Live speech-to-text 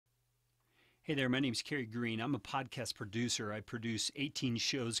Hey there, my name is Kerry Green. I'm a podcast producer. I produce 18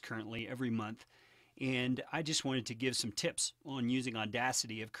 shows currently every month, and I just wanted to give some tips on using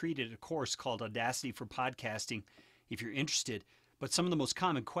Audacity. I've created a course called Audacity for Podcasting if you're interested. But some of the most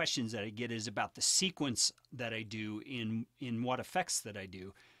common questions that I get is about the sequence that I do in what effects that I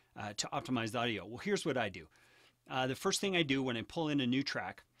do to optimize the audio. Well, here's what I do. The first thing I do when I pull in a new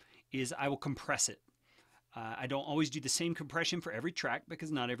track is I will compress it. I don't always do the same compression for every track because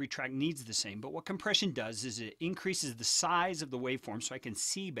not every track needs the same. But what compression does is it increases the size of the waveform so I can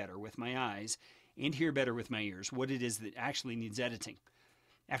see better with my eyes and hear better with my ears what it is that actually needs editing.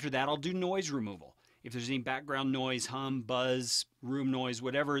 After that, I'll do noise removal. If there's any background noise, hum, buzz, room noise,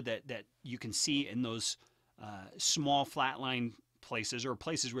 whatever that you can see in those small flatline places or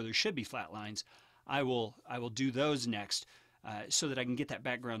places where there should be flat lines, I will do those next. So that I can get that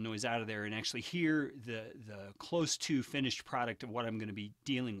background noise out of there and actually hear the close to finished product of what I'm going to be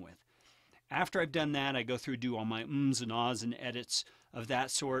dealing with. After I've done that, I go through, do all my ums and ahs and edits of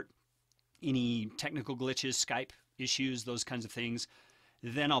that sort, any technical glitches, Skype issues, those kinds of things.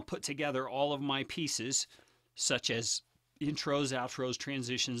 Then I'll put together all of my pieces, such as intros, outros,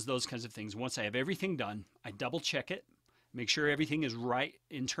 transitions, those kinds of things. Once I have everything done, I double check it, make sure everything is right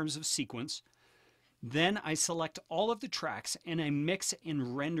in terms of sequence. Then I select all of the tracks and I mix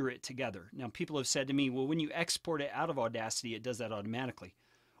and render it together. Now, people have said to me, well, when you export it out of Audacity, it does that automatically.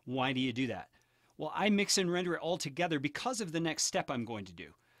 Why do you do that? Well, I mix and render it all together because of the next step I'm going to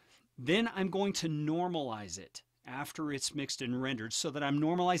do. Then I'm going to normalize it after it's mixed and rendered so that I'm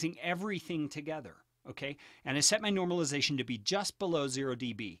normalizing everything together, okay? And I set my normalization to be just below 0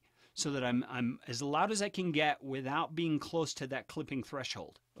 dB so that I'm as loud as I can get without being close to that clipping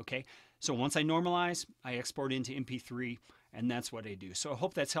threshold, okay? So once I normalize, I export into MP3, and that's what I do. So I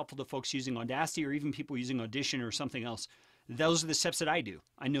hope that's helpful to folks using Audacity or even people using Audition or something else. Those are the steps that I do.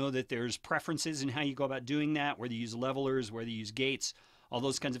 I know that there's preferences in how you go about doing that, whether you use levelers, whether you use gates, all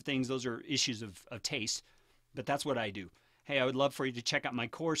those kinds of things. Those are issues of taste, but that's what I do. Hey, I would love for you to check out my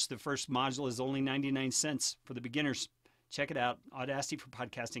course. The first module is only 99 cents for the beginners. Check it out, Audacity for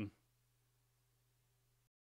Podcasting.